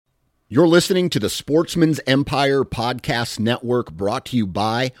You're listening to the Sportsman's Empire Podcast Network, brought to you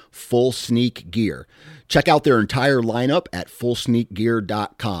by Full Sneak Gear. Check out their entire lineup at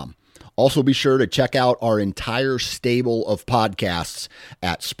fullsneakgear.com. Also be sure to check out our entire stable of podcasts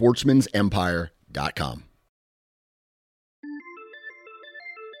at sportsmansempire.com.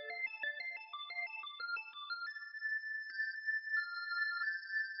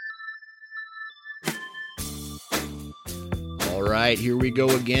 All right, here we go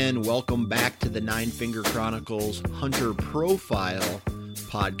again. Welcome back to the Nine Finger Chronicles Hunter Profile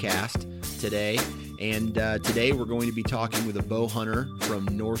podcast today. And today we're going to be talking with a bow hunter from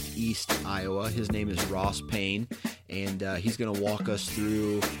Northeast Iowa. His name is Ross Payne, and he's going to walk us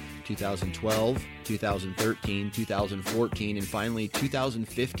through 2012, 2013, 2014, and finally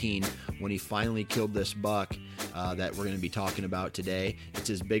 2015 when he finally killed this buck that we're going to be talking about today. It's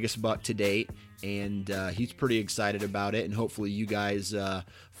his biggest buck to date, and he's pretty excited about it, and hopefully you guys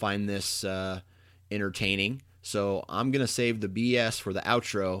find this entertaining. So I'm going to save the BS for the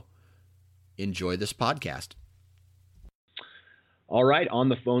outro. Enjoy this podcast. All right, on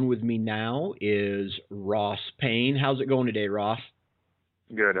the phone with me now is Ross Payne. How's it going today, Ross?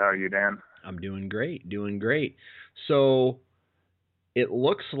 Good. How are you, Dan? I'm doing great, So it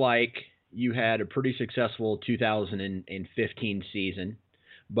looks like you had a pretty successful 2015 season.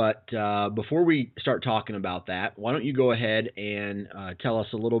 But before we start talking about that, why don't you go ahead and tell us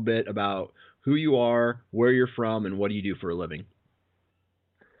a little bit about who you are, where you're from, and what do you do for a living?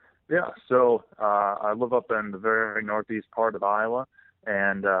 Yeah, so I live up in the very northeast part of Iowa,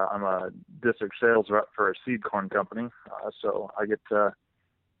 and I'm a district sales rep for a seed corn company. So I get to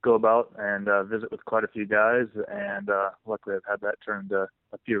go about and visit with quite a few guys, and luckily I've had that turn into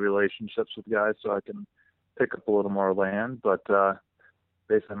a few relationships with guys so I can pick up a little more land. But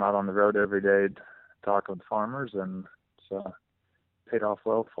basically I'm out on the road every day talking with farmers, and it's paid off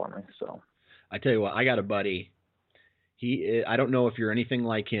well for me. So I tell you what, I got a buddy. I don't know if you're anything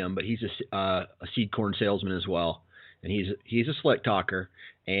like him, but he's a seed corn salesman as well, and he's a slick talker,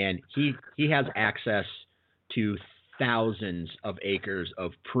 and he has access to thousands of acres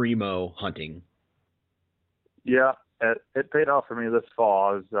of primo hunting. Yeah, it paid off for me this fall.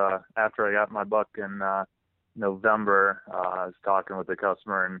 I was after I got my buck in November. I was talking with a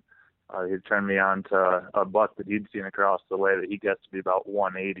customer, and he turned me on to a buck that he'd seen across the way that he gets to be about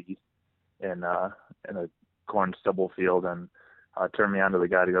 180 in a corn stubble field, and turned me on to the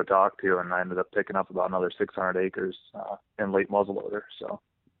guy to go talk to, and I ended up picking up about another 600 acres in late muzzleloader. So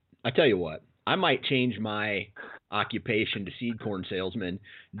I tell you what, I might change my occupation to seed corn salesman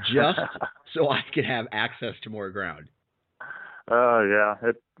just so I could have access to more ground. Oh yeah,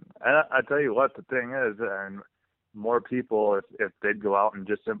 and I tell you what, the thing is, and more people, if they'd go out and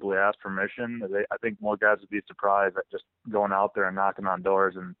just simply ask permission, I think more guys would be surprised at just going out there and knocking on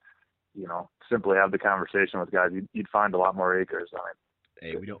doors and simply have the conversation with guys. You'd find a lot more acres. I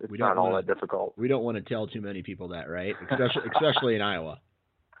mean, hey, it's not all that difficult. We don't want to tell too many people that, right? Especially in Iowa.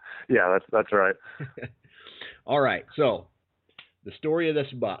 Yeah, that's right. All right. So the story of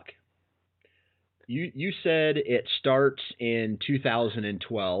this buck. You said it starts in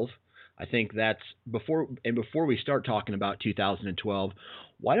 2012. I think that's before we start talking about 2012,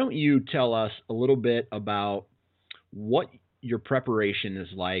 why don't you tell us a little bit about what your preparation is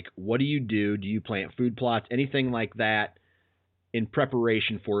like? What do you do? Do you plant food plots, anything like that in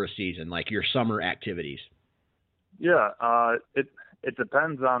preparation for a season, like your summer activities? Yeah, it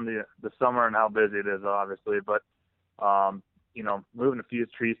depends on the summer and how busy it is, obviously, but moving a few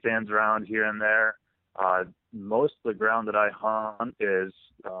tree stands around here and there. Most of the ground that I hunt is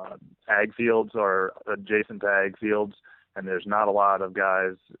ag fields or adjacent to ag fields, and there's not a lot of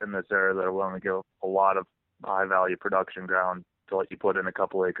guys in this area that are willing to give a lot of high value production ground to let you put in a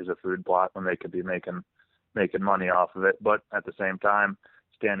couple acres of food plot when they could be making money off of it. But at the same time,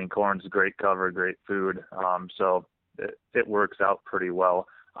 standing corn's great cover, great food. So it works out pretty well.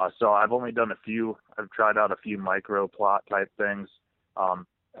 So I've only done I've tried out a few micro plot type things. I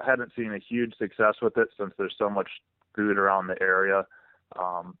hadn't seen a huge success with it since there's so much food around the area.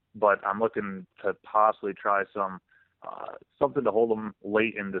 But I'm looking to possibly try something to hold them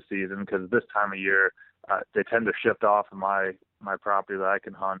late in the season, because this time of year, they tend to shift off of my property that I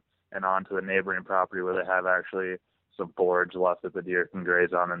can hunt and onto the neighboring property where they have actually some forage left that the deer can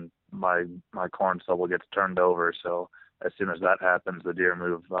graze on, and my corn stubble gets turned over. So as soon as that happens, the deer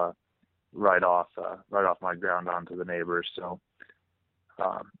move right off my ground onto the neighbors. So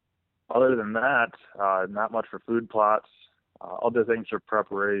other than that, not much for food plots. Other things for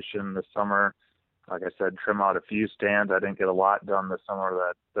preparation this summer, like I said, trim out a few stands. I didn't get a lot done this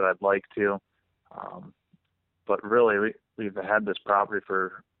summer that I'd like to. But really, we've had this property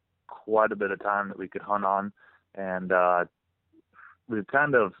for quite a bit of time that we could hunt on, and we've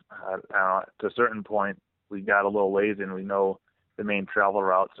kind of, I don't know, to a certain point, we got a little lazy, and we know the main travel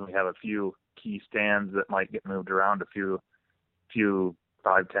routes, and we have a few key stands that might get moved around a few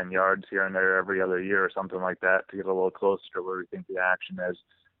 5-10 yards here and there every other year or something like that to get a little closer to where we think the action is.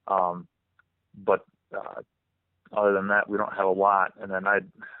 But other than that, we don't have a lot. And then I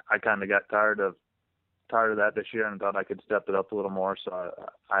kind of got tired of that this year and thought I could step it up a little more. So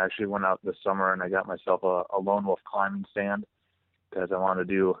I actually went out this summer and I got myself a lone wolf climbing stand because I want to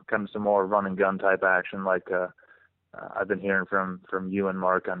do kind of some more run and gun type action like I've been hearing from you and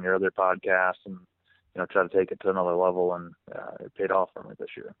Mark on your other podcasts, and try to take it to another level, and it paid off for me this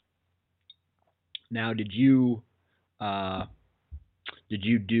year. Now, did you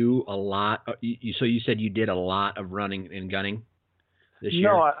do a lot? So you said you did a lot of running and gunning this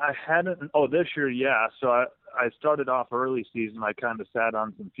year? No, I hadn't. Oh, this year, yeah. So I started off early season. I kind of sat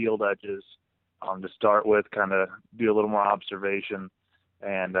on some field edges to start with, kind of do a little more observation,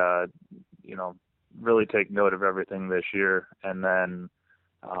 and really take note of everything this year. And then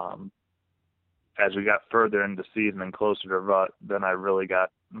as we got further into season and closer to rut, then I really got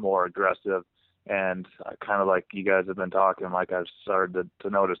more aggressive. And kind of like you guys have been talking, like I've started to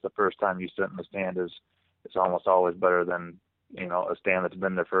notice the first time you sit in the stand is almost always better than a stand that's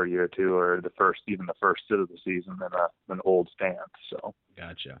been there for a year or two, or the first sit of the season than an old stand. So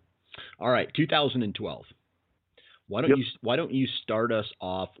gotcha. All right, 2012. Why don't you start us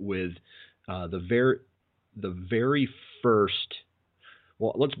off with the very first?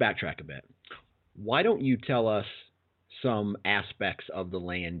 Well, let's backtrack a bit. Why don't you tell us some aspects of the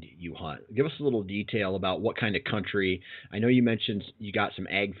land you hunt? Give us a little detail about what kind of country. I know you mentioned you got some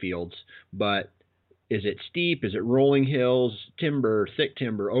ag fields, but is it steep? Is it rolling hills, timber, thick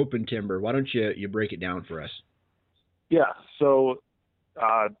timber, open timber? Why don't you break it down for us? Yeah. So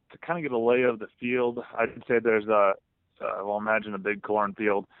to kind of get a lay of the field, I'd say there's imagine a big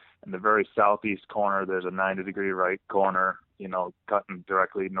cornfield. In the very southeast corner, there's a 90-degree right corner, cutting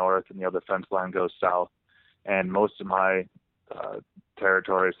directly north, and the other fence line goes south. And most of my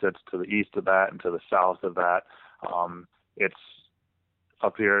territory sits to the east of that and to the south of that. It's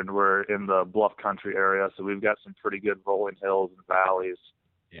up here, and we're in the bluff country area, so we've got some pretty good rolling hills and valleys,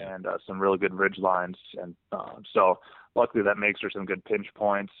 and some really good ridge lines. And so luckily that makes for some good pinch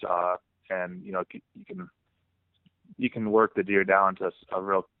points, and you can work the deer down to a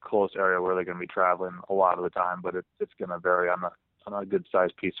real close area where they're going to be traveling a lot of the time, but it's going to vary on a good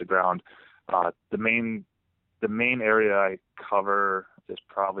sized piece of ground. The main area I cover is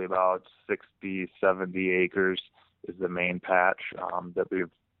probably about 60, 70 acres is the main patch that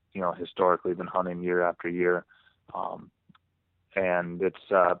we've, historically been hunting year after year. And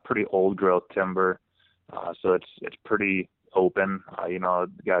it's pretty old growth timber. So it's pretty open. The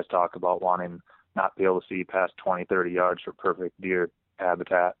guys talk about wanting not be able to see past 20, 30 yards for perfect deer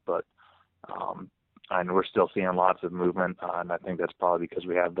habitat, but and we're still seeing lots of movement, and I think that's probably because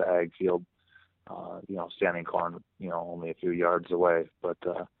we have the ag field, standing corn, only a few yards away, but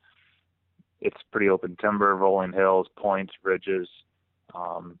it's pretty open timber, rolling hills, points, ridges,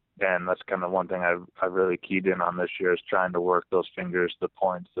 and that's kind of one thing I've really keyed in on this year is trying to work those fingers, the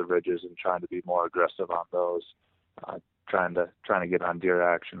points, the ridges, and trying to be more aggressive on those, trying to get on deer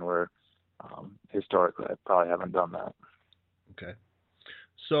action where historically I probably haven't done that. Okay.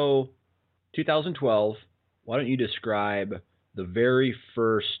 So 2012, why don't you describe the very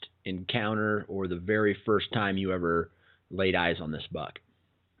first encounter or the very first time you ever laid eyes on this buck?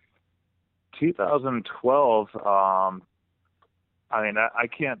 2012, I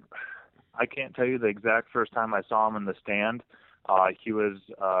can't tell you the exact first time I saw him in the stand. He was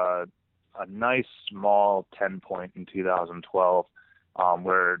a nice small 10 point in 2012,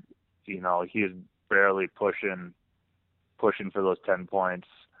 where he is barely pushing for those 10 points.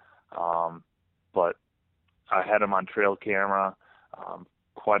 But I had him on trail camera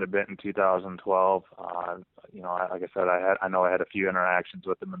quite a bit in 2012. Like I said, I know I had a few interactions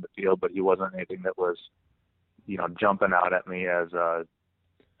with him in the field, but he wasn't anything that was, jumping out at me as a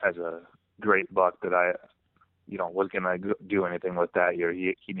great buck that I, was going to do anything with that year.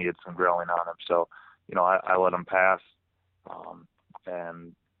 He needed some growing on him. So, I let him pass,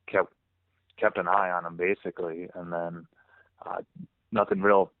 and kept an eye on him basically. And then, nothing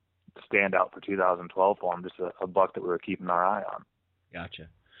real stand out for 2012 for him, just a buck that we were keeping our eye on. Gotcha.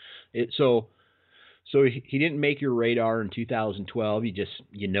 So he didn't make your radar in 2012.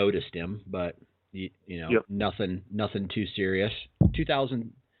 You noticed him, but Yep. nothing too serious.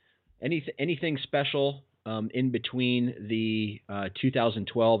 Anything special in between the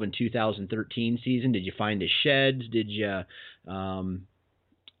 2012 and 2013 season? Did you find his sheds? Did you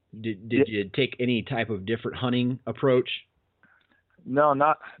Did you take any type of different hunting approach? No,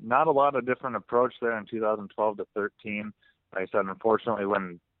 not a lot of different approach there in 2012 to 13. Like I said, unfortunately,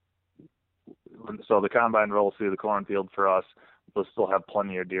 so the combine rolls through the cornfield for us, we'll still have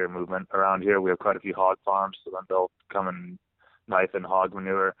plenty of deer movement around here. We have quite a few hog farms, so then they'll come and knife and hog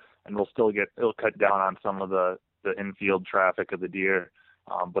manure, and it'll cut down on some of the infield traffic of the deer,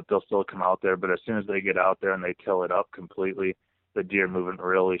 but they'll still come out there. But as soon as they get out there and they till it up completely, the deer movement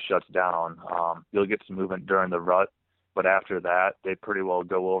really shuts down. You'll get some movement during the rut, but after that, they pretty well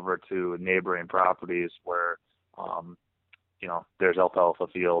go over to neighboring properties where, there's alfalfa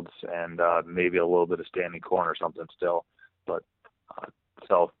fields and maybe a little bit of standing corn or something still. But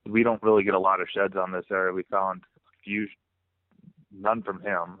so we don't really get a lot of sheds on this area. We found none from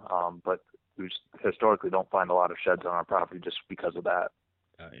him, but we just historically don't find a lot of sheds on our property just because of that.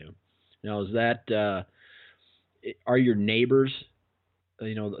 Yeah. Now, is that are your neighbors,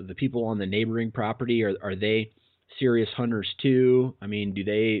 the people on the neighboring property, are they serious hunters too? I mean, do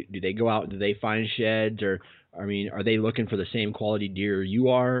they go out and do they find sheds, or I mean, are they looking for the same quality deer you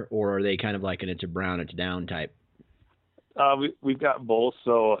are, or are they kind of like an it's a brown, it's down type? We've got both.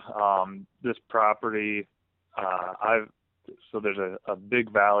 So this property, so there's a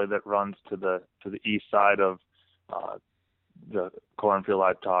big valley that runs to the east side of the cornfield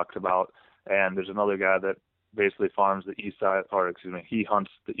I've talked about, and there's another guy that basically farms the east side, he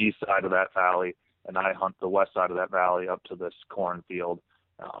hunts the east side of that valley, and I hunt the west side of that valley up to this cornfield.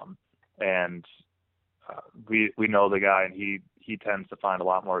 And we know the guy, and he tends to find a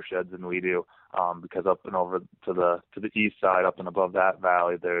lot more sheds than we do, because up and over to the east side, up and above that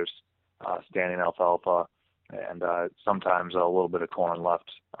valley, there's standing alfalfa and sometimes a little bit of corn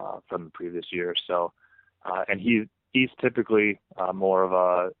left from the previous year. So, and he's typically more of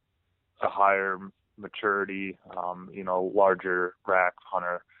a higher maturity, larger rack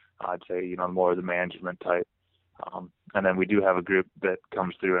hunter. I'd say, more of the management type. And then we do have a group that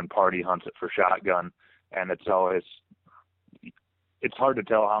comes through and party hunts it for shotgun. And it's hard to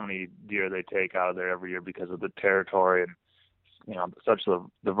tell how many deer they take out of there every year because of the territory and, such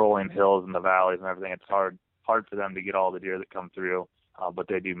the rolling hills and the valleys and everything. It's hard for them to get all the deer that come through, but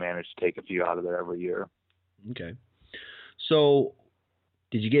they do manage to take a few out of there every year. Okay. So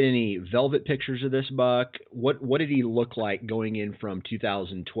did you get any velvet pictures of this buck? What did he look like going in from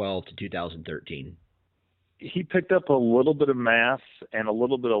 2012 to 2013? He picked up a little bit of mass and a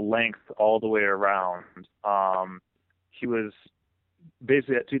little bit of length all the way around. He was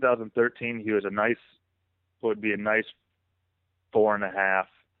basically at 2013. He was a nice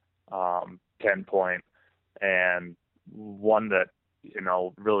 4.5, 10 point, and one that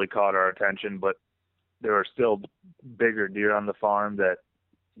really caught our attention. But there were still bigger deer on the farm that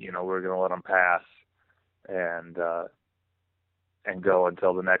we're going to let them pass and go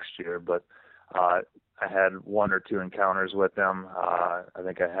until the next year. But I had one or two encounters with them. I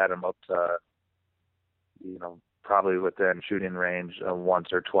think I had them up to, probably within shooting range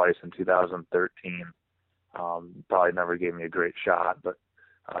once or twice in 2013. Probably never gave me a great shot, but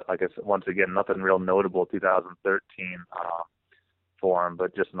like I said, once again, nothing real notable 2013 for him,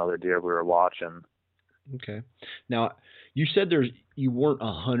 but just another deer we were watching. Okay. Now, you said you weren't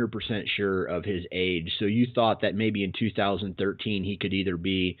 100% sure of his age, so you thought that maybe in 2013 he could either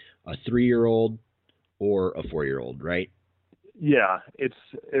be a 3-year-old or a 4-year-old, right? Yeah,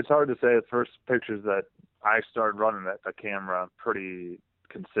 it's hard to say. The first pictures that I started running the camera pretty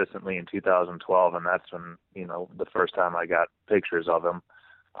consistently in 2012, and that's when the first time I got pictures of him.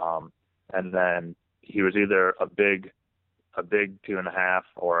 And then he was either a big 2.5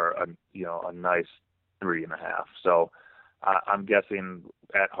 or a nice 3.5. So I'm guessing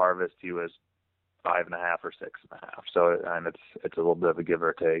at harvest he was 5.5 or 6.5. So, and it's a little bit of a give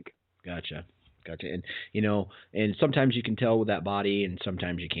or take. Gotcha. And and sometimes you can tell with that body, and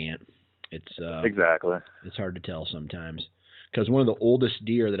sometimes you can't. It's exactly. It's hard to tell sometimes, because one of the oldest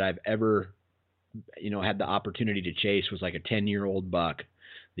deer that I've ever had the opportunity to chase was like a 10-year-old buck.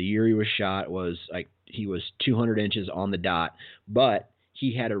 The year he was shot was he was 200 inches on the dot, but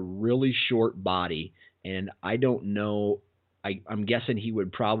he had a really short body, and I don't know. I'm guessing he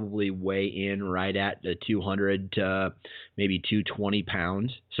would probably weigh in right at the 200 to maybe 220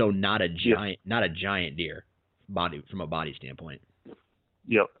 pounds. So not a giant deer body from a body standpoint.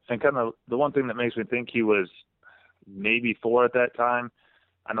 Yep. And kind of the one thing that makes me think he was maybe 4 at that time,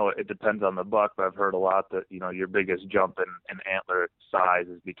 I know it depends on the buck, but I've heard a lot that, your biggest jump in antler size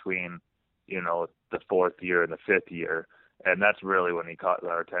is between, the 4th year and the 5th year. And that's really when he caught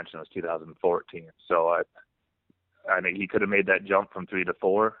our attention, was 2014. So I think he could have made that jump from 3 to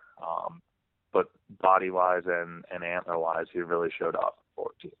 4, but body-wise and antler-wise, he really showed off in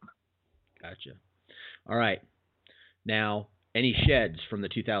 14. All right. Now, any sheds from the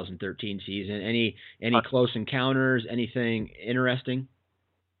 2013 season? Any close encounters? Anything interesting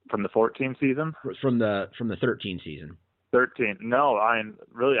From the 14 season? from the 13 season? 13. No, I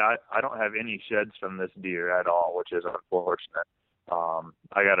don't have any sheds from this deer at all, which is unfortunate.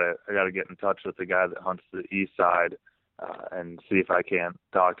 I gotta get in touch with the guy that hunts the east side and see if I can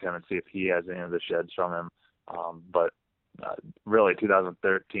talk to him and see if he has any of the sheds from him. But really,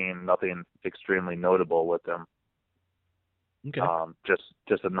 2013, nothing extremely notable with him. Okay.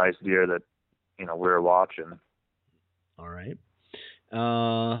 Just a nice deer that we were watching. All right.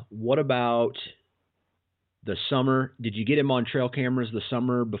 What about the summer? Did you get him on trail cameras the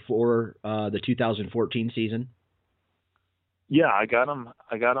summer before the 2014 season? Yeah, I got him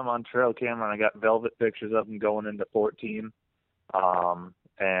on trail camera, and I got velvet pictures of him going into 14.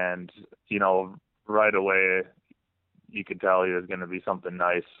 And right away you could tell he was going to be something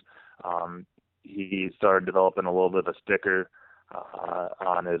nice. He started developing a little bit of a sticker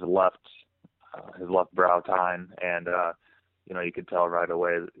on his left brow tine, and you could tell right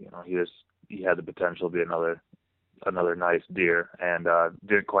away that he had the potential to be another nice deer, and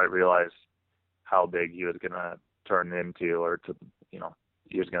didn't quite realize how big he was going to turn into, or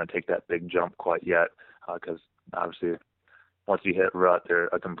he was going to take that big jump quite yet, because obviously once you hit rut, they're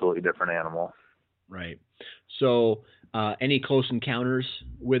a completely different animal. Right. So, any close encounters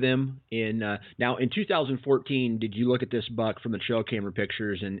with him now in 2014? Did you look at this buck from the trail camera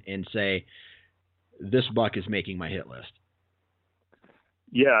pictures and say, this buck is making my hit list?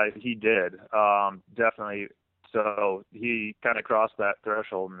 Yeah, he did. Definitely. So he kind of crossed that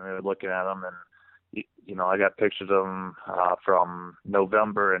threshold, and we were looking at him, and I got pictures of him from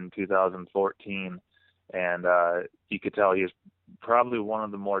November in 2014, and you could tell he was probably one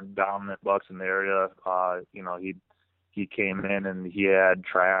of the more dominant bucks in the area. He came in and he had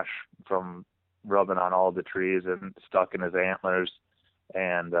trash from rubbing on all the trees and stuck in his antlers,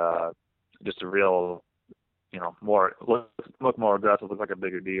 and just a real, look more aggressive, looked like a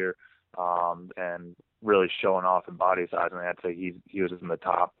bigger deer, and really showing off in body size. And I'd say he was in the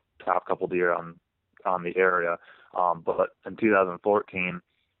top couple deer on the area. But in 2014,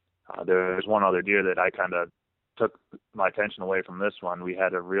 there's one other deer that I kind of took my attention away from this one. We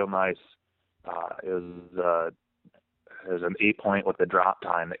had a real nice, it was an 8-point with a drop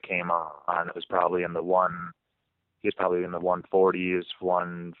tine that came on. It was probably in the 140s,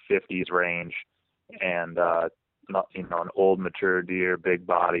 150s range, and an old mature deer, big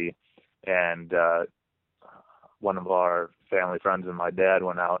body. And one of our family friends and my dad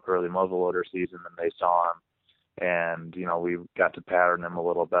went out early muzzleloader season, and they saw him, and we got to pattern him a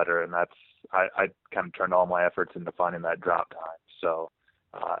little better, and I kind of turned all my efforts into finding that drop time. So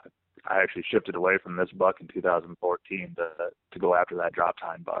I actually shifted away from this buck in 2014 to go after that drop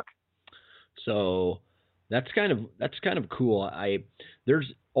time buck. So that's kind of cool.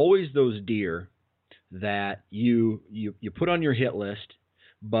 There's always those deer that you put on your hit list,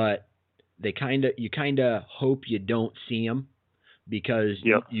 but you kind of hope you don't see them, because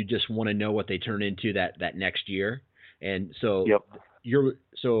you just want to know what they turn into that next year. And so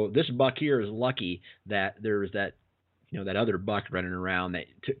so this buck here is lucky that there's that that other buck running around that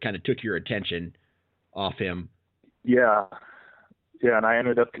kind of took your attention off him. Yeah, and I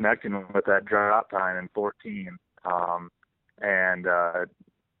ended up connecting with that drop tine in 14, and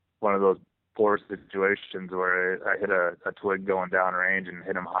one of those poor situations where I hit a twig going down range and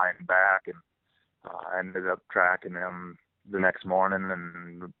hit him high and back, and I ended up tracking him the next morning,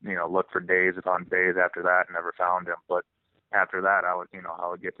 and looked for days upon days after that and never found him. But after that, I would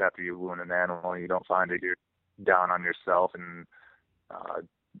how it gets after you wound an animal and you don't find it, you're down on yourself, and I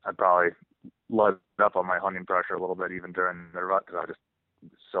probably let up on my hunting pressure a little bit even during the rut, because I was just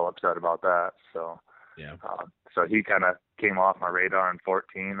so upset about that. So so he kind of came off my radar in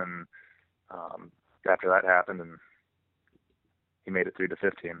 14, and after that happened, and he made it through to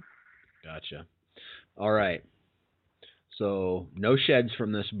 15. Gotcha. All right. So no sheds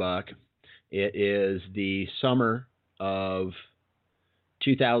from this buck. It is the summer of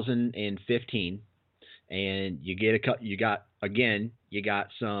 2015, and you got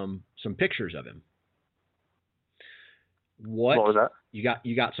some pictures of him. What was that?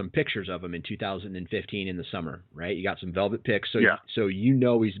 You got some pictures of him in 2015 in the summer, right? You got some velvet pics, so yeah. So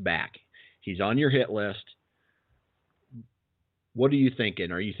he's back. He's on your hit list. What are you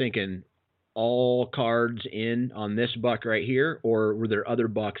thinking? Are you thinking all cards in on this buck right here, or were there other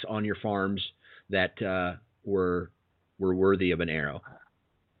bucks on your farms that were worthy of an arrow?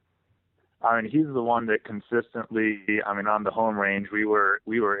 I mean, he's the one that consistently, on the home range, we were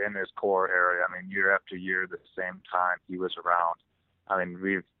in his core area. Year after year, the same time he was around.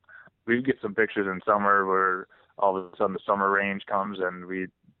 We've we get some pictures in summer where all of a sudden the summer range comes and we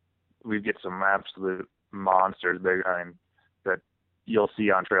get some absolute monsters, big, I mean, that you'll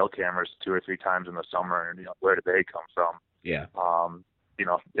see on trail cameras 2 or 3 times in the summer, and where did they come from? Yeah.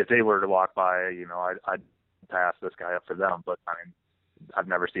 If they were to walk by, I'd pass this guy up for them, but I mean, I've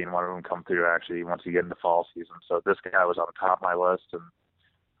never seen one of them come through actually once you get into fall season. So this guy was on the top of my list, and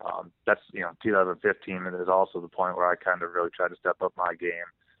that's 2015 is also the point where I kind of really try to step up my game.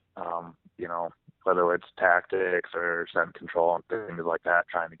 Whether it's tactics or scent control and things like that,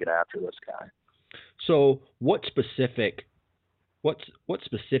 trying to get after this guy. So what specifically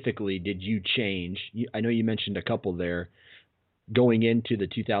did you change? I know you mentioned a couple there. Going into the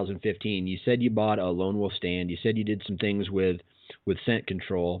 2015, you said you bought a Lone Wolf stand. You said you did some things with scent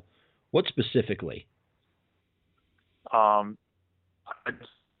control. What specifically?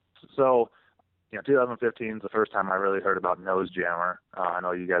 So 2015 is the first time I really heard about Nose Jammer. I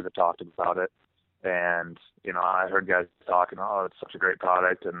know you guys have talked about it, and I heard guys talking, oh, it's such a great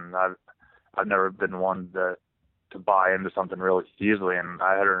product, and I've never been one to buy into something really easily, and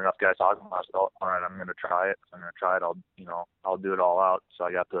I had heard enough guys talking about it. So, all right, I'm going to try it. I'll do it all out. So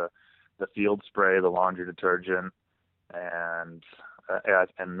I got the field spray, the laundry detergent, and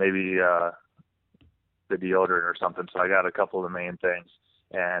maybe the deodorant or something. So I got a couple of the main things,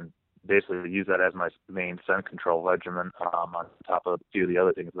 and basically use that as my main scent control regimen on top of a few of the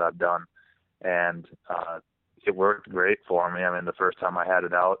other things that I've done. And it worked great for me. I mean, the first time I had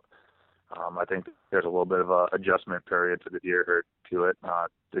it out, I think there's a little bit of a adjustment period for the deer herd to it.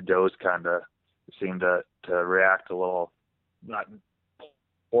 The does kind of seemed to react a little, not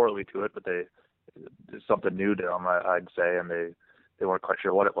poorly to it, but it's something new to them, I'd say, and they weren't quite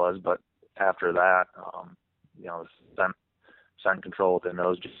sure what it was. But after that, scent control with the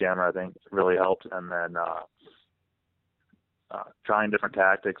Nose Jammer, I think, really helped. And then trying different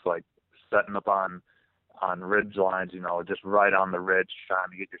tactics like setting up on ridge lines, just right on the ridge, trying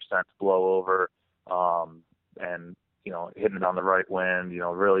to get your scent to blow over, and hitting it on the right wind,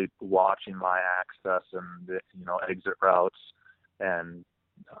 really watching my access and exit routes, and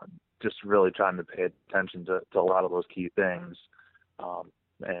just really trying to pay attention to a lot of those key things.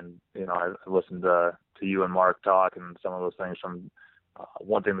 And I listened to you and Mark talk, and some of those things from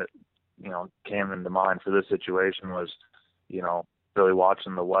one thing that came into mind for this situation was really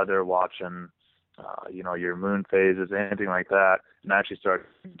watching the weather, watching your moon phases, anything like that, and I actually started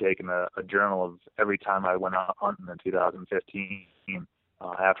taking a journal of every time I went out hunting in 2015.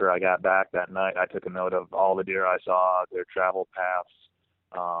 After I got back that night, I took a note of all the deer I saw, their travel paths,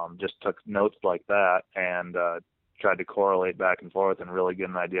 just took notes like that, and tried to correlate back and forth and really get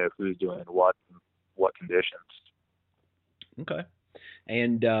an idea of who's doing what conditions. Okay.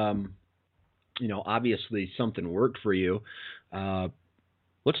 And, obviously something worked for you.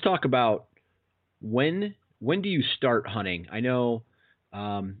 Let's talk about when do you start hunting? I know,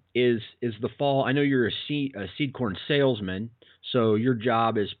 is the fall, I know you're a seed corn salesman, so your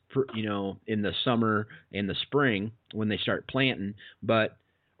job is, in the summer and the spring when they start planting, but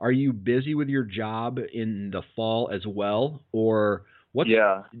are you busy with your job in the fall as well, or what's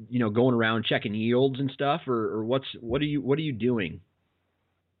going around checking yields and stuff, or what are you doing?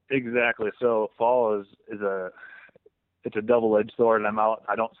 Exactly. So fall it's a double-edged sword. I'm out.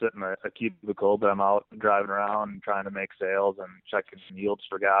 I don't sit in a cubicle, but I'm out driving around and trying to make sales and checking yields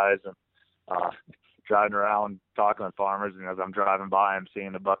for guys, and driving around talking with farmers. And as I'm driving by, I'm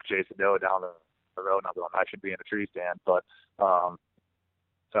seeing a buck chase a doe down the road, and I'm going, I should be in a tree stand, but at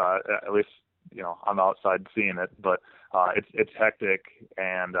least I'm outside seeing it. But it's hectic,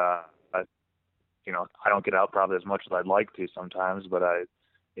 and I don't get out probably as much as I'd like to sometimes, but I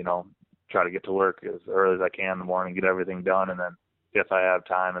try to get to work as early as I can in the morning, get everything done, and then if I have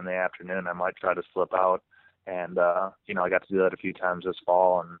time in the afternoon, I might try to slip out. And I got to do that a few times this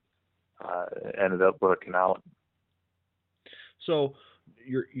fall, and ended up working out. So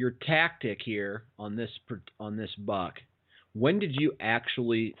your tactic here on this buck, when did you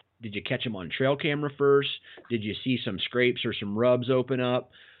catch him on trail camera first? Did you see some scrapes or some rubs open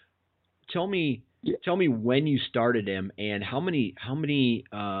up? Tell me when you started him, and how many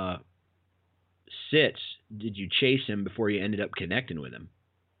sits did you chase him before you ended up connecting with him?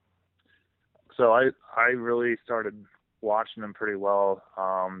 So I really started watching him pretty well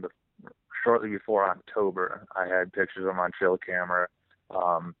shortly before October. I had pictures of him on trail camera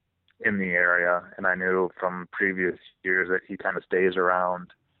in the area, and I knew from previous years that he kind of stays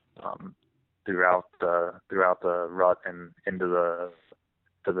around throughout the rut and into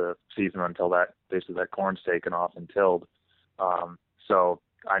the season until that corn's taken off and tilled. So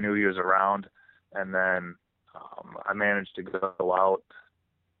I knew he was around, and then I managed to go out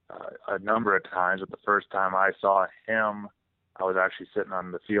a number of times, but the first time I saw him, I was actually sitting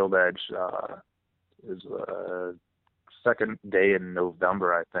on the field edge. It was second day in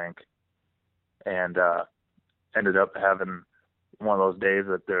November, I think, and ended up having one of those days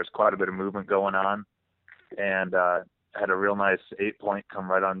that there's quite a bit of movement going on, and had a real nice 8-point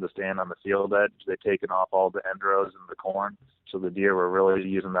come right on the stand on the field edge. They'd taken off all the end rows and the corn, so the deer were really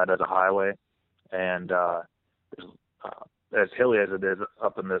using that as a highway. And as hilly as it is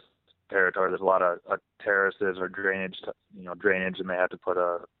up in this territory, there's a lot of terraces or drainage, and they have to put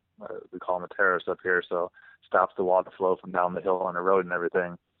we call them a terrace up here, so stops the water flow from down the hill on the road and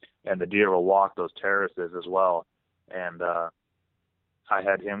everything. And the deer will walk those terraces as well. And I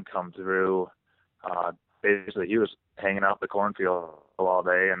had him come through. Basically, he was hanging out in the cornfield all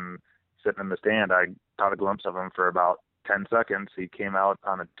day and sitting in the stand. I caught a glimpse of him for about 10 seconds. He came out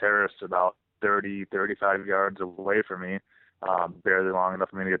on a terrace about 30, 35 yards away from me, barely long enough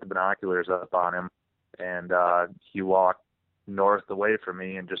for me to get the binoculars up on him. And he walked north away from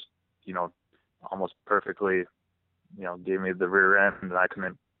me and just, almost perfectly, gave me the rear end, and I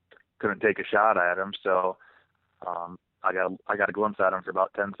couldn't take a shot at him. So I got a glimpse at him for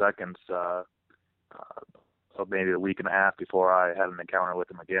about 10 seconds, maybe a week and a half before I had an encounter with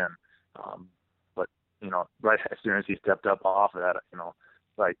him again. But right as soon as he stepped up off of that,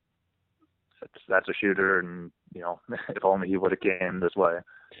 like that's a shooter, and if only he would have came this way.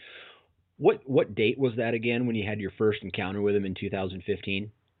 What date was that again when you had your first encounter with him in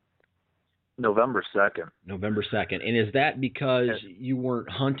 2015? November 2nd. November 2nd. And is that because you weren't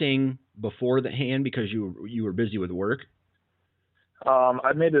hunting before the hand because you were busy with work?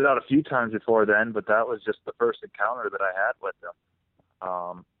 I made it out a few times before then, but that was just the first encounter that I had with him.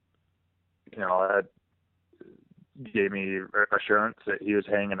 That gave me assurance that he was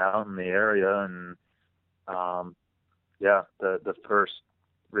hanging out in the area, and the first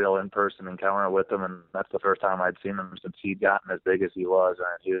real in-person encounter with him, and that's the first time I'd seen him since he'd gotten as big as he was.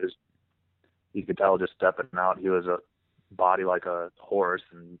 And you could tell just stepping out, he was a body like a horse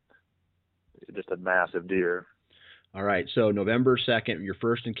and just a massive deer. All right. So November 2nd, your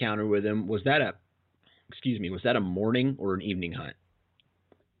first encounter with him, was that a morning or an evening hunt?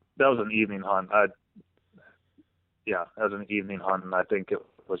 That was an evening hunt. That was an evening hunt, and I think it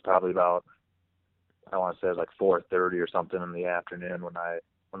was probably about, I want to say it was like 4:30 or something in the afternoon when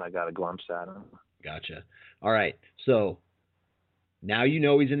I got a glimpse at him. Gotcha. All right. So now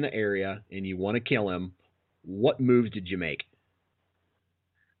he's in the area and you want to kill him. What moves did you make?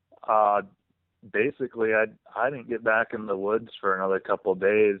 Basically, I didn't get back in the woods for another couple of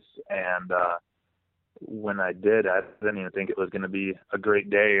days, and when I did, I didn't even think it was going to be a great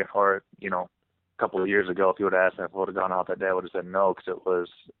day. Or a couple of years ago, if you would have asked me if I would have gone out that day, I would have said no, because it was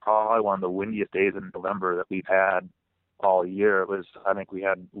probably one of the windiest days in November that we've had all year. I think we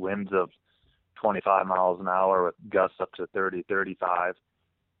had winds of 25 miles an hour with gusts up to 30, 35.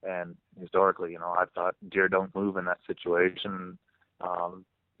 And historically, I thought deer don't move in that situation.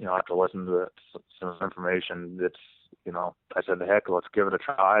 After listening to some information, I said, heck, let's give it a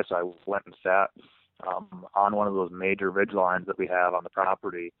try. So I went and sat on one of those major ridge lines that we have on the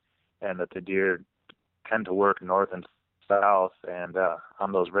property, and that the deer tend to work north and south and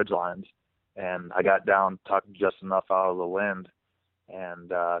on those ridge lines. And I got down, tucked just enough out of the wind,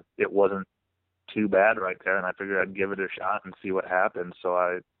 and it wasn't too bad right there. And I figured I'd give it a shot and see what happened. So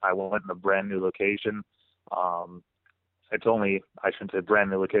I went in a brand new location. It's only, I shouldn't say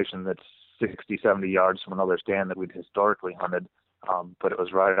brand new location, that's 60, 70 yards from another stand that we'd historically hunted. But it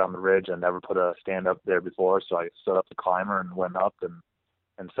was right on the ridge. I never put a stand up there before. So I set up the climber and went up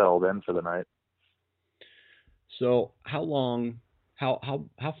and settled in for the night. So how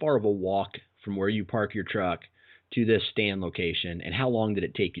far of a walk from where you park your truck to this stand location, and how long did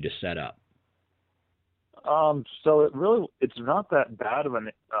it take you to set up? So it's not that bad of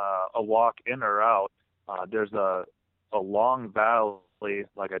a walk in or out. There's a long valley,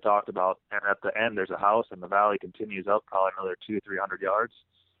 like I talked about, and at the end there's a house, and the valley continues up probably another 200-300 yards,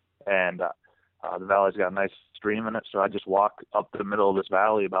 and the valley's got a nice stream in it. So I just walk up the middle of this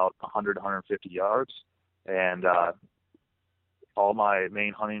valley about 100-150 yards, and all my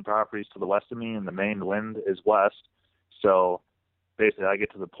main hunting properties to the west of me, and the main wind is west. So basically I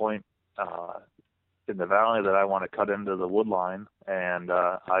get to the point in the valley that I want to cut into the wood line, and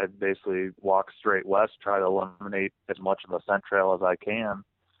I basically walk straight west, try to eliminate as much of a scent trail as I can,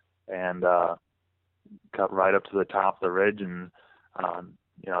 and cut right up to the top of the ridge. And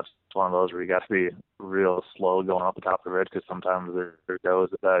it's one of those where you got to be real slow going up the top of the ridge, because sometimes there goes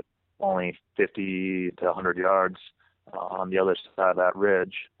that only 50 to 100 yards on the other side of that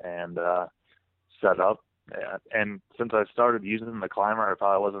ridge, and set up. And since I started using the climber, I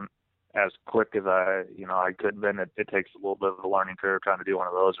probably wasn't as quick as I could have been. It takes a little bit of a learning curve trying to do one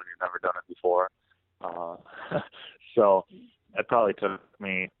of those when you've never done it before. So it probably took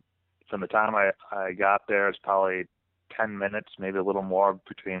me, from the time I got there, it's probably 10 minutes, maybe a little more,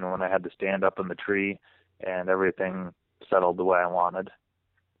 between when I had to stand up in the tree and everything settled the way I wanted.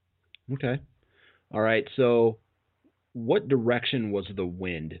 Okay. All right. So what direction was the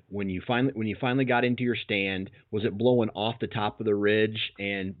wind when you finally got into your stand? Was it blowing off the top of the ridge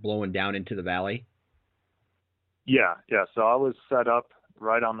and blowing down into the valley? Yeah. So I was set up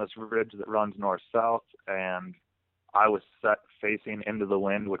right on this ridge that runs north-south, and I was set facing into the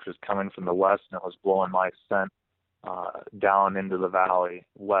wind, which was coming from the west, and it was blowing my scent down into the valley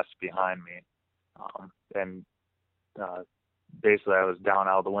west behind me. And basically I was down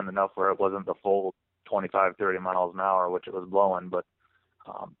out of the wind enough where it wasn't the full 25, 30 miles an hour, which it was blowing, but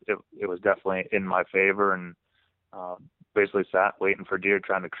it was definitely in my favor, and basically sat waiting for deer,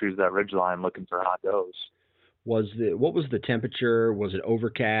 trying to cruise that ridge line looking for hot does. What was the temperature? Was it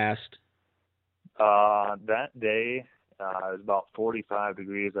overcast? That day, it was about 45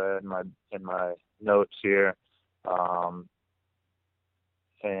 degrees. I had in my notes here.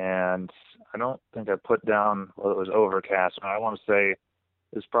 And I don't think I put down, well, it was overcast. I want to say it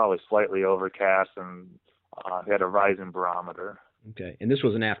was probably slightly overcast, and it had a rising barometer. Okay. And this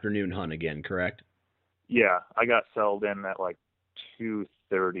was an afternoon hunt again, correct? Yeah, I got settled in at like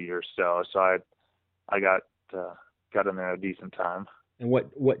 2:30 or so. So I got in there at a decent time. And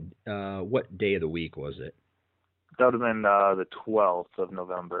what day of the week was it? That would have been the 12th of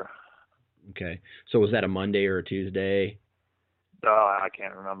November. Okay. So was that a Monday or a Tuesday? I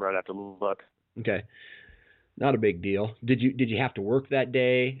can't remember. I'd have to look. Okay. Not a big deal. Did you have to work that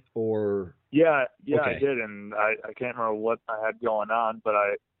day, or? Yeah, okay. Okay. I did, and I can't remember what I had going on, but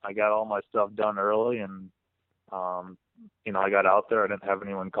I got all my stuff done early, and I got out there. I didn't have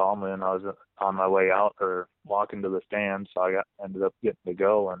anyone call me, and I was on my way out or walking to the stand, so I ended up getting to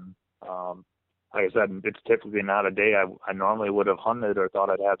go. And like I said, it's typically not a day I normally would have hunted or thought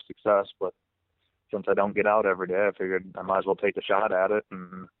I'd have success, but since I don't get out every day, I figured I might as well take a shot at it,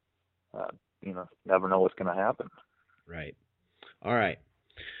 and never know what's going to happen. Right. All right.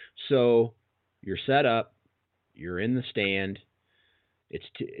 So you're set up. You're in the stand.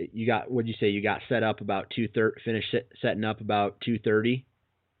 What'd you say? You got set up about 2:30. Finished setting up about 2:30.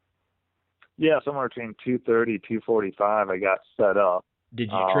 Yeah, somewhere between 2:30, 2:45. I got set up.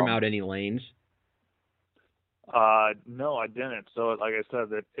 Did you trim out any lanes? No, I didn't. So, like I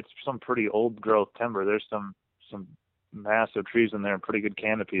said, it's some pretty old growth timber. There's some massive trees in there and pretty good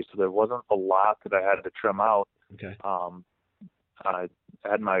canopy. So there wasn't a lot that I had to trim out. Okay. I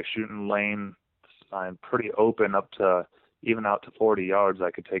had my shooting lane. I'm pretty open up to even out to 40 yards.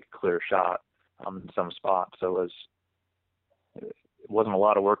 I could take a clear shot in some spots. So it wasn't a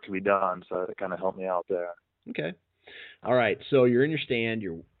lot of work to be done. So it kind of helped me out there. Okay. All right. So you're in your stand.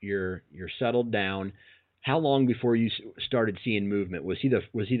 You're settled down. How long before you started seeing movement? Was he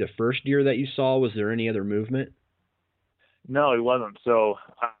the first deer that you saw? Was there any other movement? No, he wasn't. So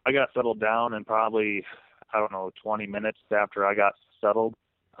I got settled down, and probably, 20 minutes after I got settled,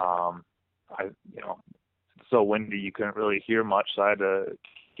 it's so windy you couldn't really hear much, so I had to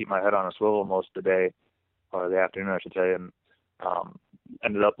keep my head on a swivel most of the day, or the afternoon, I should say, and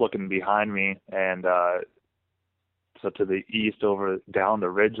ended up looking behind me, and so to the east, over down the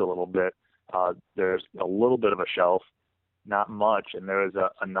ridge a little bit, there's a little bit of a shelf, not much, and there was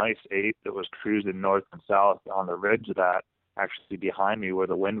a nice 8 that was cruising north and south on the ridge of that, actually behind me where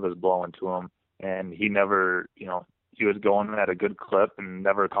the wind was blowing to him, and he never, he was going at a good clip and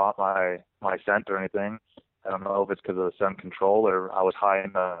never caught my scent or anything. I don't know if it's because of the scent control or I was high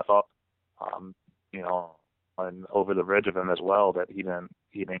enough up, and over the ridge of him as well that he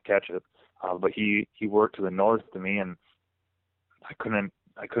didn't catch it. But he worked to the north to me, and I couldn't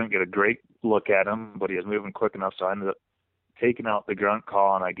get a great look at him, but he was moving quick enough, so I ended up taking out the grunt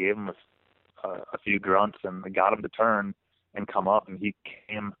call, and I gave him a few grunts, and I got him to turn and come up, and he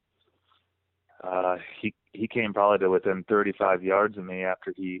came probably to within 35 yards of me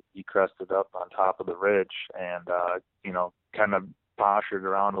after he crested up on top of the ridge, and kind of postured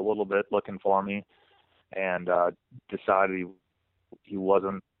around a little bit looking for me, and decided he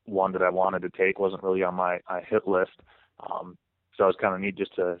wasn't one that I wanted to take, wasn't really on my hit list. So it was kind of neat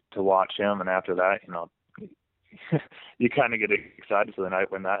just to watch him, and after that, you kind of get excited for the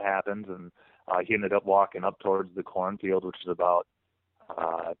night when that happens, and he ended up walking up towards the cornfield, which is about,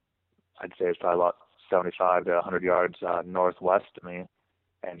 I'd say it's probably about 75 to 100 yards northwest of me,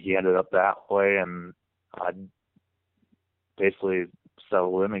 and he ended up that way, and I basically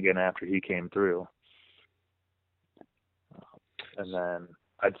settled in again after he came through. And then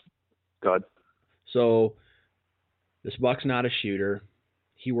Good. So this buck's not a shooter.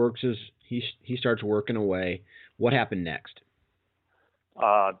 He starts working away. What happened next?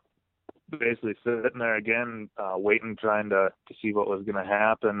 Basically sitting there again, waiting, trying to see what was going to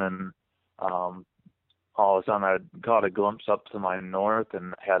happen, and all of a sudden I caught a glimpse up to my north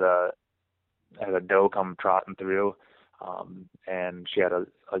and had a doe come trotting through, and she had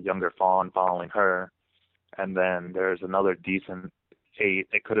a younger fawn following her, and then there's another decent 8.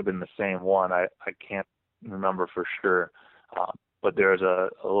 It could have been the same one. I can't remember for sure, but there's a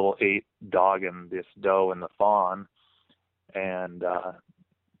little 8 dogging this doe and the fawn, and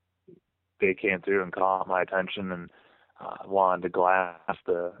they came through and caught my attention and wanted to glass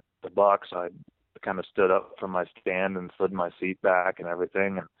the buck. So I kind of stood up from my stand and slid my seat back and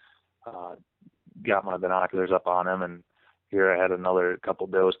everything, and got my binoculars up on him. And here I had another couple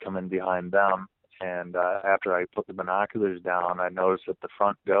does come in behind them. And after I put the binoculars down, I noticed that the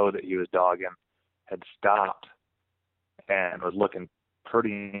front doe that he was dogging had stopped and was looking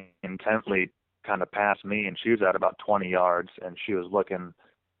pretty intently kind of past me. And she was at about 20 yards, and she was looking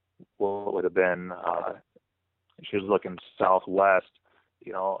what would have been, she was looking southwest,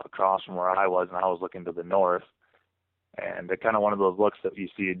 across from where I was, and I was looking to the north. And they're kind of one of those looks that you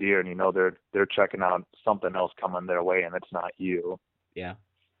see a deer and they're checking out something else coming their way, and it's not you. Yeah.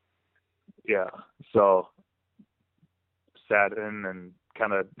 Yeah. So sat in and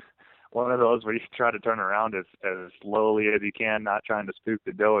kind of one of those where you try to turn around as slowly as you can, not trying to spook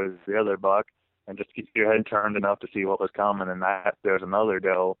the doe as the other buck, and just keep your head turned enough to see what was coming. And there's another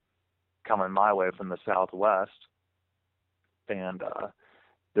doe coming my way from the southwest, and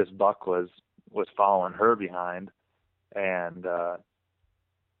this buck was following her behind, and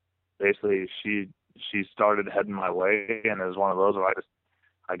basically she started heading my way, and it was one of those where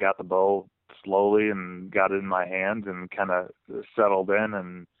I got the bow slowly and got it in my hands and kind of settled in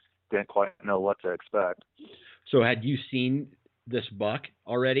and didn't quite know what to expect. So had you seen this buck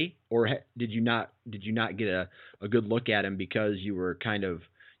already, or did you not get a good look at him because you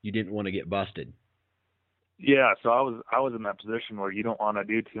didn't want to get busted? Yeah, so I was in that position where you don't want to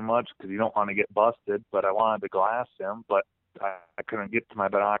do too much because you don't want to get busted, but I wanted to glass him, but I couldn't get to my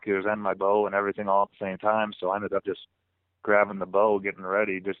binoculars and my bow and everything all at the same time, so I ended up just grabbing the bow, getting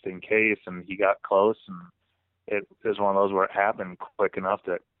ready just in case, and he got close, and it was one of those where it happened quick enough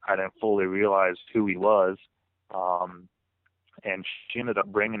that I didn't fully realize who he was, and she ended up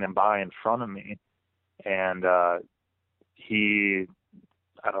bringing him by in front of me, and he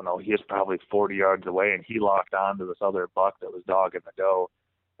was probably 40 yards away, and he locked onto this other buck that was dogging the doe.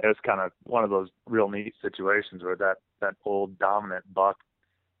 It was kind of one of those real neat situations where that old dominant buck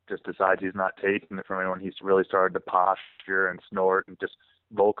just decides he's not taking it from anyone. He's really started to posture and snort and just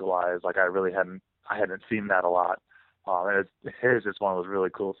vocalize like I hadn't seen that a lot. And it was just one of those really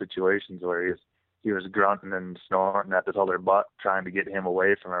cool situations where he was grunting and snorting at this other buck trying to get him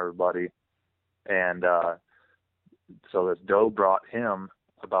away from everybody. And so this doe brought him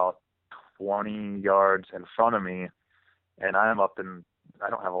about 20 yards in front of me, and I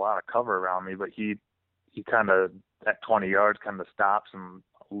don't have a lot of cover around me, but he kind of at 20 yards kind of stops and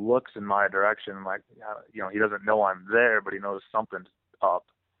looks in my direction like, he doesn't know I'm there, but he knows something's up.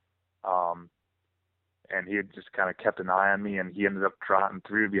 And he had just kind of kept an eye on me, and he ended up trotting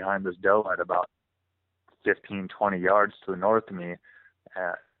through behind this doe at about 15, 20 yards to the north of me,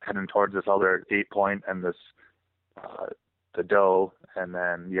 heading towards this other 8-point and this, the doe, and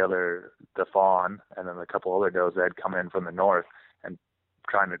then the fawn, and then a couple other does that had come in from the north and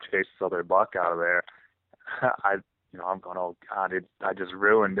trying to chase this other buck out of there. I'm going, oh God, I just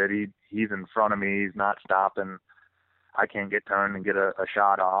ruined it. He's in front of me. He's not stopping. I can't get turned and get a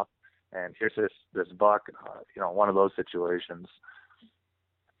shot off. And here's this buck, one of those situations.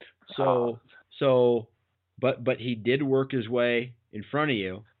 But he did work his way in front of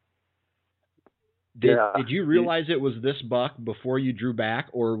you. Did you realize it was this buck before you drew back,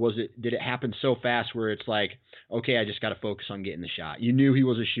 or did it happen so fast where it's like, okay, I just got to focus on getting the shot? You knew he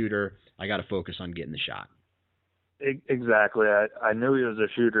was a shooter. I got to focus on getting the shot. Exactly. I knew he was a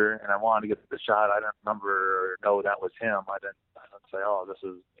shooter, and I wanted to get the shot. I didn't remember or know that was him. I didn't say, oh, this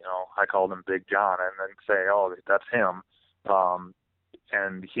is, I called him Big John, and then say, oh, that's him.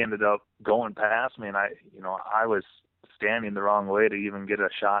 And he ended up going past me, and I was standing the wrong way to even get a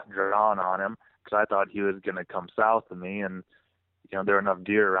shot drawn on him, because I thought he was going to come south of me, and there were enough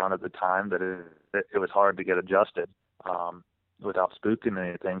deer around at the time that it was hard to get adjusted without spooking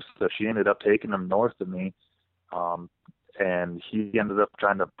anything. So she ended up taking him north of me, and he ended up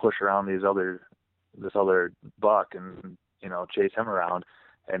trying to push around this other buck and chase him around,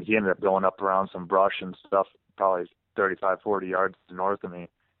 and he ended up going up around some brush and stuff, probably 35, 40 yards north of me,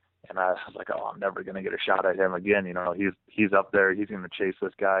 And I was like, oh, I'm never going to get a shot at him again. You know, he's up there. He's going to chase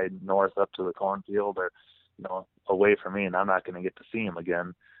this guy north up to the cornfield or, you know, away from me, and I'm not going to get to see him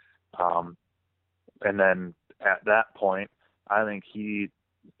again. And then at that point, I think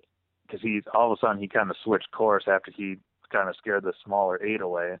because he's all of a sudden he kind of switched course after he kind of scared the smaller 8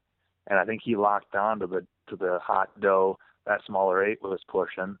 away, and I think he locked on to the hot doe that smaller 8 was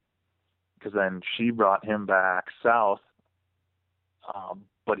pushing, because then she brought him back south,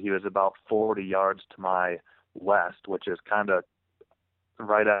 but he was about 40 yards to my west, which is kind of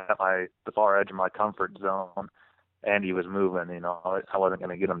right at the far edge of my comfort zone, and he was moving. You know, I wasn't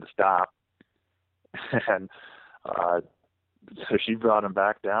going to get him to stop. And so she brought him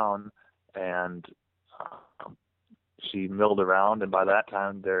back down, and she milled around, and by that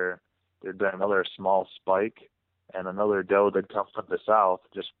time there'd been another small spike and another doe that come from the south,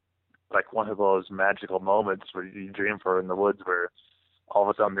 just like one of those magical moments where you dream for in the woods, where all of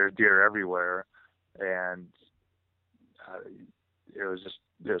a sudden there's deer everywhere, and it was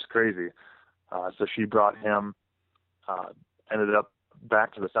crazy. So she brought him, ended up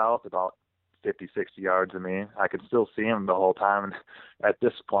back to the south about 50, 60 yards of me. I could still see him the whole time. And at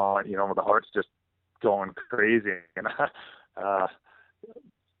this point, you know, the heart's just going crazy. And I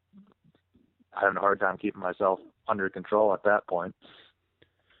had a hard time keeping myself under control at that point.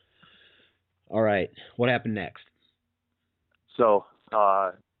 All right. What happened next? So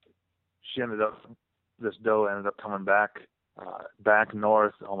this doe ended up coming back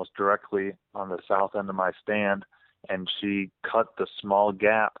north, almost directly on the south end of my stand. And she cut the small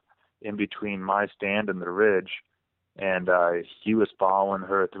gap in between my stand and the ridge, and he was following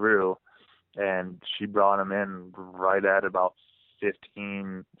her through, and she brought him in right at about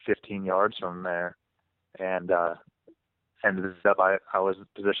 15 yards from there, and ended up I was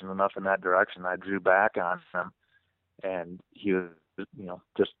positioned enough in that direction. I drew back on him, and he was, you know,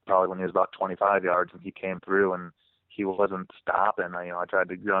 just probably when he was about 25 yards, and he came through, and he wasn't stopping. I tried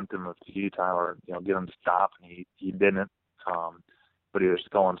to grunt him a few times, or, you know, get him to stop, and he didn't. But he was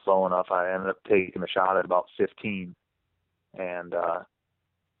going slow enough. I ended up taking a shot at about 15, and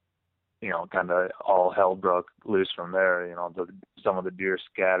you know, kind of all hell broke loose from there. You know, some of the deer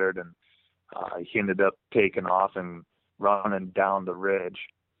scattered, and he ended up taking off and running down the ridge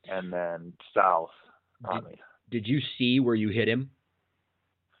and then south on me. Did you see where you hit him?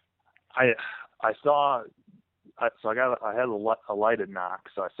 I saw. So I had a lighted knock,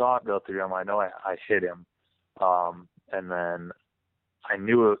 so I saw it go through him. I know I hit him, and then I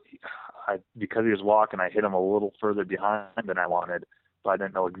knew because he was walking, I hit him a little further behind than I wanted, but I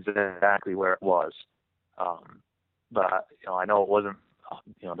didn't know exactly where it was. But you know, I know it wasn't,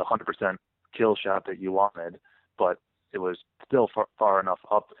 you know, the 100% kill shot that you wanted, but it was still far enough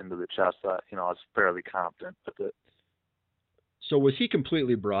up into the chest that, you know, I was fairly confident with it. So was he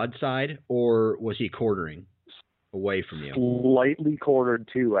completely broadside, or was he quartering away from you? Slightly quartered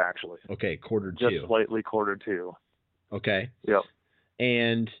to, actually. Okay, quartered just to. Just slightly quartered to. Okay. Yep.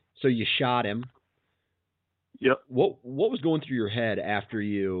 And so you shot him. Yep. What was going through your head after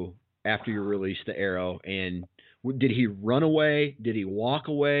you released the arrow? And did he run away? Did he walk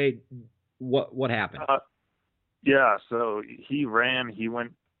away? What happened? Yeah. So he ran. He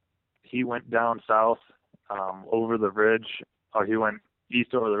went down south over the ridge, or he went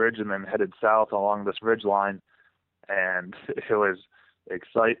east over the ridge and then headed south along this ridge line. And it was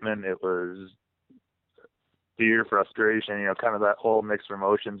excitement. It was fear, frustration, you know, kind of that whole mix of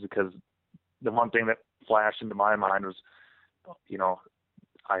emotions, because the one thing that flashed into my mind was, you know,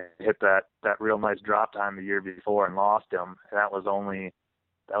 I hit that real nice drop time the year before and lost him. And that was only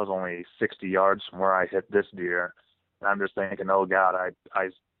 60 yards from where I hit this deer. And I'm just thinking, oh God, I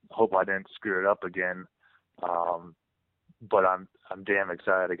hope I didn't screw it up again. But I'm damn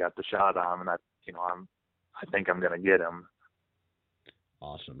excited I got the shot on him, and I think I'm going to get him.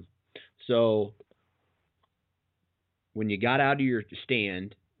 Awesome. So when you got out of your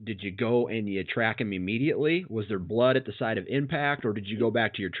stand, did you go and you track him immediately? Was there blood at the site of impact, or did you go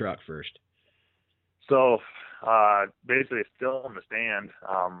back to your truck first? So basically still in the stand,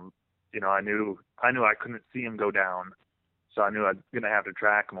 you know, I knew I couldn't see him go down, so I knew I was going to have to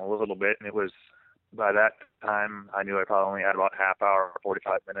track him a little bit. And it was, by that time, I knew I probably only had about half hour or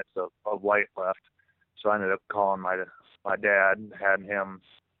 45 minutes of light left. So I ended up calling my dad, had him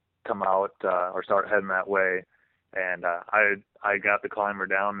come out or start heading that way. And I got the climber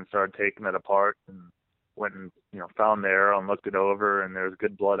down and started taking it apart, and went and, you know, found the arrow and looked it over, and there was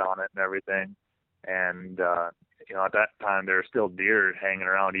good blood on it and everything. And you know, at that time there were still deer hanging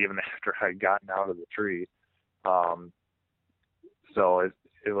around even after I'd gotten out of the tree. So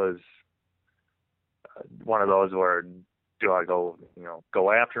it was one of those where do I go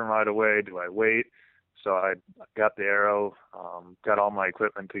after him right away? Do I wait? So I got the arrow, got all my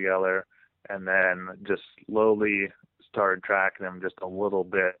equipment together, and then just slowly started tracking him just a little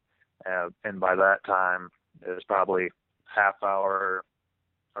bit. And by that time, it was probably half hour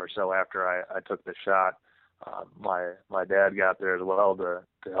or so after I took the shot. My dad got there as well to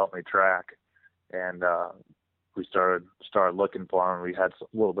help me track, and we started looking for him. We had a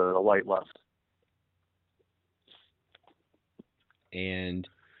little bit of the light left. And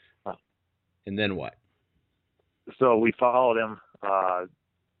then what? So we followed him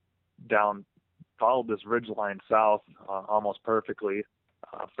followed this ridge line south almost perfectly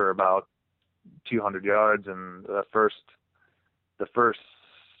for about 200 yards, and the first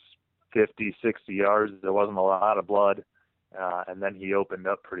 50, 60 yards, there wasn't a lot of blood, and then he opened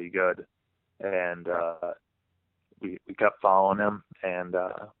up pretty good, and we kept following him, and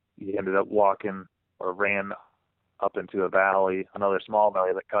he ended up ran up into a valley, another small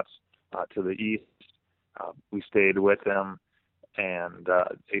valley that cuts to the east. We stayed with him, and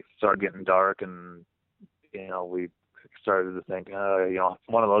it started getting dark, and we started to think,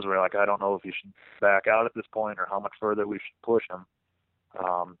 one of those where like, I don't know if you should back out at this point or how much further we should push him.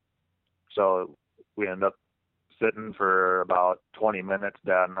 So we ended up sitting for about 20 minutes,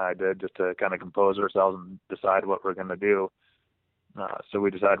 Dad and I did, just to kind of compose ourselves and decide what we're going to do. So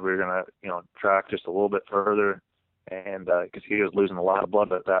we decided we were going to, track just a little bit further, and because he was losing a lot of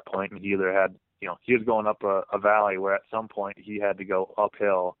blood at that point, and he either had, he was going up a valley where at some point he had to go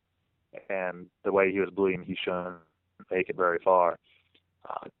uphill, and the way he was bleeding, he shouldn't make it very far.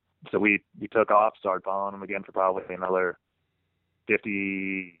 So we took off, started following him again for probably another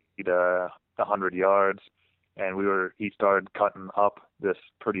 50 to 100 yards, and he started cutting up this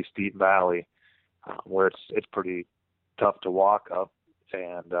pretty steep valley where it's pretty tough to walk up,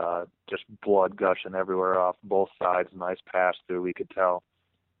 and just blood gushing everywhere off both sides. Nice pass through, we could tell.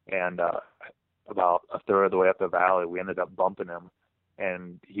 And about a third of the way up the valley, we ended up bumping him,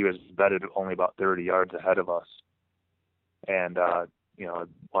 and he was bedded only about 30 yards ahead of us. And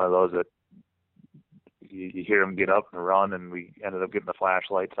one of those that you hear him get up and run, and we ended up getting the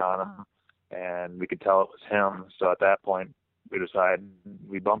flashlights on him, and we could tell it was him. So at that point,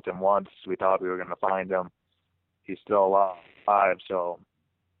 we bumped him once. We thought we were going to find him. He's still alive, so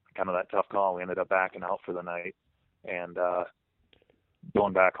kind of that tough call. We ended up backing out for the night and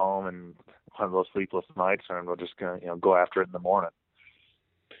going back home, and one of those sleepless nights, and we're just going to go after it in the morning.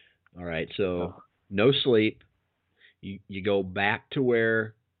 All right, so no sleep. You go back to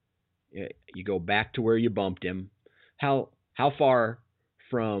where you bumped him. How far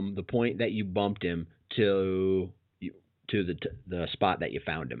from the point that you bumped him to the spot that you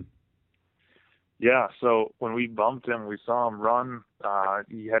found him? Yeah, so when we bumped him, we saw him run.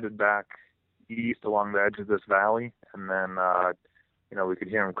 He headed back east along the edge of this valley, and then we could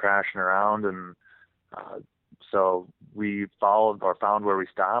hear him crashing around, and so we found where we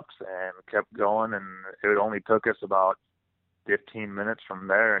stopped and kept going, and it only took us about 15 minutes from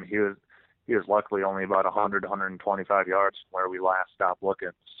there, and he was luckily only about 125 yards from where we last stopped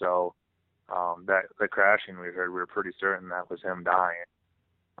looking. So that the crashing we heard, we were pretty certain that was him dying,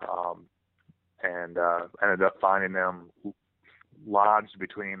 and ended up finding him lodged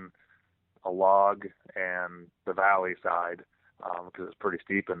between a log and the valley side, because it's pretty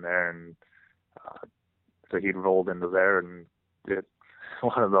steep in there, and so he'd rolled into there, and it's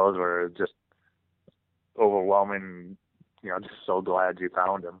one of those where it's just overwhelming. Just so glad you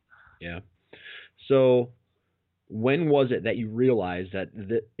found him. Yeah. So when was it that you realized that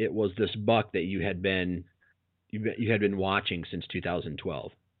it was this buck that you had been watching since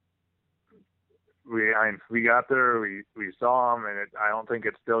 2012? We got there, we saw him, and I don't think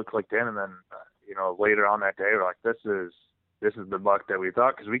it still clicked in. And then later on that day, we're like, this is the buck that we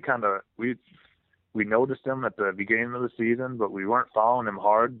thought, because we noticed him at the beginning of the season, but we weren't following him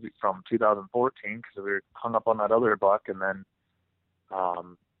hard from 2014 because we were hung up on that other buck, and then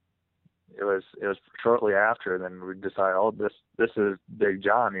it was shortly after. Then we decided, this is Big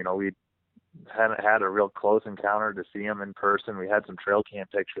John. We hadn't had a real close encounter to see him in person. We had some trail cam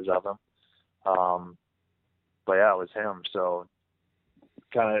pictures of him, but yeah, it was him. So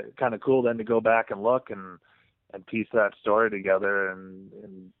kind of cool then to go back and look and piece that story together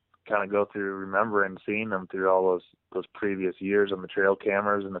and kind of go through remembering seeing them through all those previous years on the trail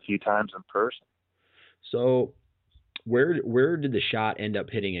cameras and a few times in person. So where did the shot end up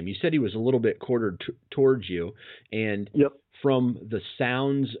hitting him? You said he was a little bit quartered towards you, and yep. From the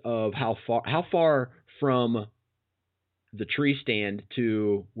sounds of how far from the tree stand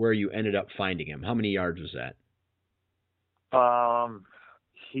to where you ended up finding him, how many yards was that?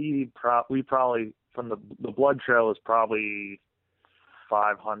 We probably from the blood trail is probably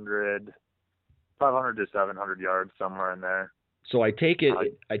 500 to 700 yards, somewhere in there. So I take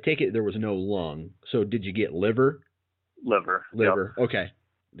it there was no lung. So did you get liver? Liver. Liver. Yep. Okay.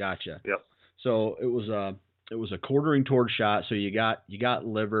 Gotcha. Yep. So it was a quartering toward shot. So you got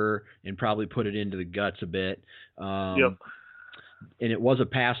liver and probably put it into the guts a bit. Yep. And it was a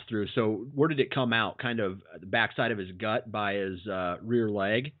pass through. So where did it come out? Kind of the backside of his gut by his rear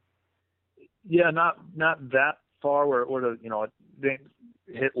leg? Yeah, not that far where it would have, it didn't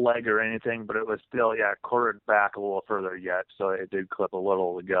hit leg or anything, but it was still, quartered back a little further yet, so it did clip a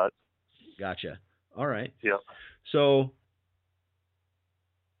little of the gut. Gotcha. All right. Yep. So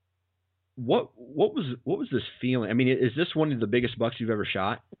what was this feeling? I mean, is this one of the biggest bucks you've ever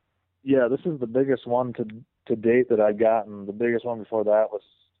shot? Yeah, this is the biggest one to date that I've gotten. The biggest one before that was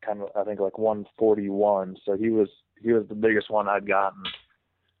kind of, I think, like 141. So he was the biggest one I'd gotten.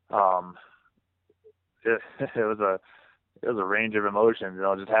 It was a range of emotions.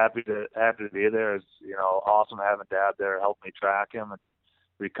 Just happy to be there. It's awesome having Dad there help me track him and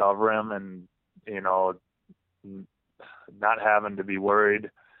recover him, and not having to be worried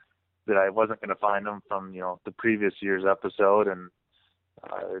that I wasn't going to find him from the previous year's episode. And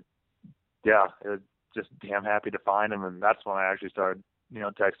it was just damn happy to find him. And that's when I actually started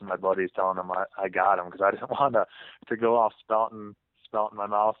texting my buddies telling them I got him, because I didn't want to go off spouting my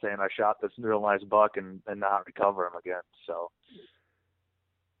mouth saying I shot this real nice buck and not recover him again. So,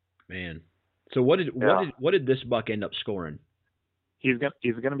 man, so what did this buck end up scoring? He's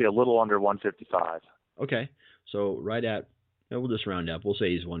gonna be a little under 155. Okay, so right at, we'll just round up. We'll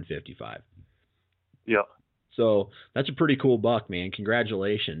say he's 155. Yep. So that's a pretty cool buck, man.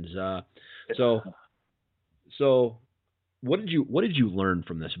 Congratulations. So what did you learn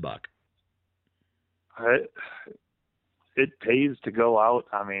from this buck? It pays to go out.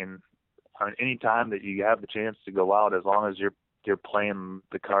 I mean, any time that you have the chance to go out, as long as you're playing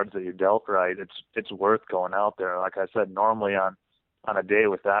the cards that you're dealt right, it's worth going out there. Like I said, normally on a day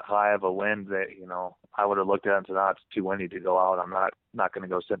with that high of a wind, that I would have looked at it and said, it's too windy to go out. I'm not going to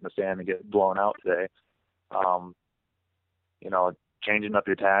go sit in the sand and get blown out today. Changing up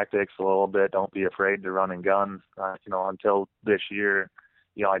your tactics a little bit. Don't be afraid to run and gun. Until this year,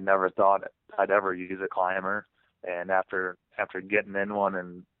 I never thought I'd ever use a climber. And after getting in one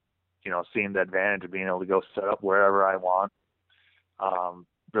and, seeing the advantage of being able to go set up wherever I want,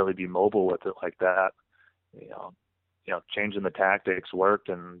 really be mobile with it like that, changing the tactics worked.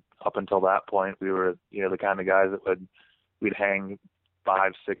 And up until that point, we were, the kind of guys that we'd hang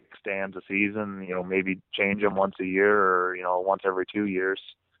 5-6 stands a season, maybe change them once a year or, once every 2 years.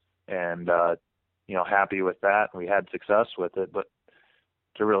 And, happy with that. And we had success with it, but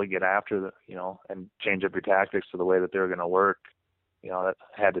to really get after and change up your tactics to the way that they're going to work, that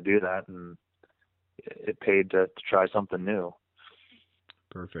had to do that, and it paid to try something new.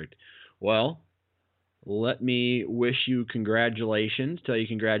 Perfect. Well, let me wish you congratulations, tell you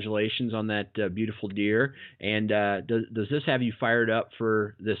congratulations on that beautiful deer. And does this have you fired up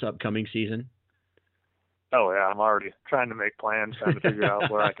for this upcoming season? Oh yeah, I'm already trying to make plans, trying to figure out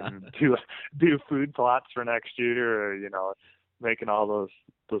where I can do food plots for next year, or, making all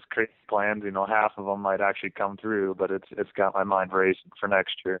those crazy plans. Half of them might actually come through, but it's got my mind racing for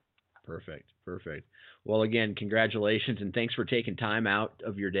next year. Perfect. Well, again, congratulations, and thanks for taking time out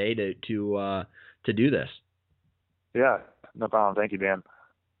of your day to do this. Yeah, no problem. Thank you, Dan.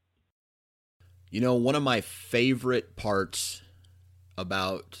 One of my favorite parts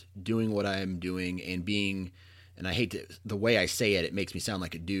about doing what I am doing and being, and I hate the way I say it, it makes me sound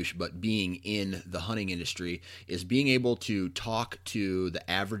like a douche, but being in the hunting industry is being able to talk to the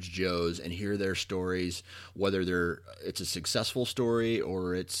average Joes and hear their stories, whether it's a successful story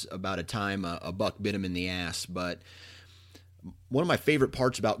or it's about a time a buck bit him in the ass. But one of my favorite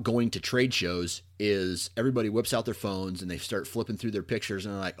parts about going to trade shows is everybody whips out their phones and they start flipping through their pictures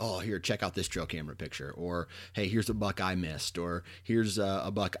and they're like, oh, here, check out this trail camera picture. Or, hey, here's a buck I missed. Or here's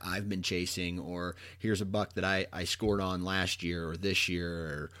a buck I've been chasing. Or here's a buck that I scored on last year or this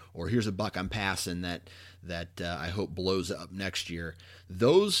year. Or here's a buck I'm passing that I hope blows up next year.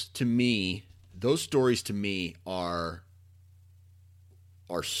 Those stories to me are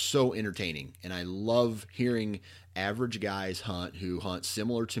so entertaining. And I love hearing average guys who hunt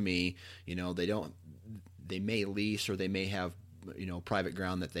similar to me. They may lease or they may have, private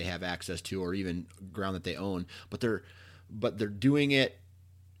ground that they have access to, or even ground that they own, but they're doing it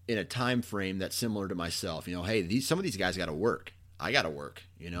in a time frame that's similar to myself. Hey, some of these guys got to work. I got to work.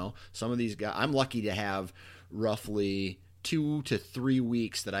 Some of these guys, I'm lucky to have roughly 2 to 3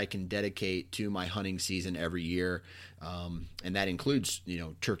 weeks that I can dedicate to my hunting season every year. And that includes,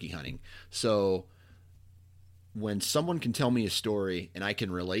 turkey hunting. So when someone can tell me a story and I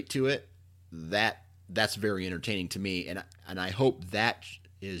can relate to it, that's very entertaining to me, and I hope that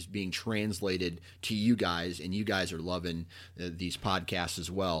is being translated to you guys, and you guys are loving these podcasts as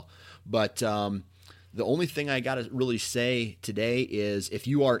well. But the only thing I got to really say today is, if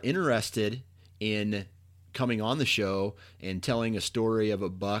you are interested in coming on the show and telling a story of a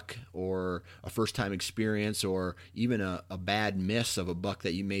buck or a first-time experience, or even a bad miss of a buck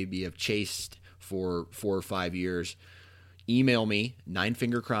that you maybe have chased for 4 or 5 years, email me,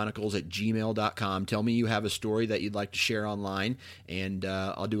 ninefingerchronicles@gmail.com. Tell me you have a story that you'd like to share online, and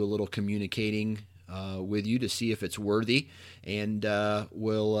I'll do a little communicating with you to see if it's worthy, and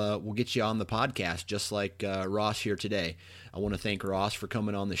we'll get you on the podcast, just like Ross here today. I want to thank Ross for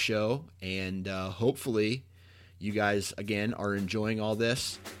coming on the show, and hopefully you guys, again, are enjoying all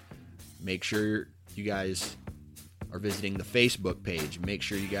this. Make sure you guys are visiting the Facebook page. Make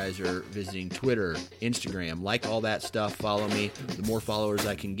sure you guys are visiting Twitter, Instagram, like all that stuff. Follow me. The more followers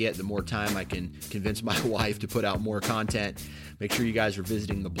I can get, the more time I can convince my wife to put out more content. Make sure you guys are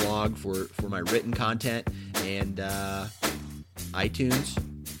visiting the blog for my written content, and iTunes,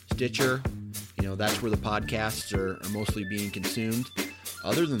 Stitcher. That's where the podcasts are mostly being consumed.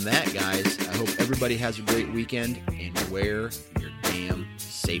 Other than that, guys, I hope everybody has a great weekend, and wear your damn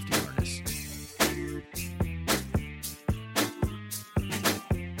safety harness.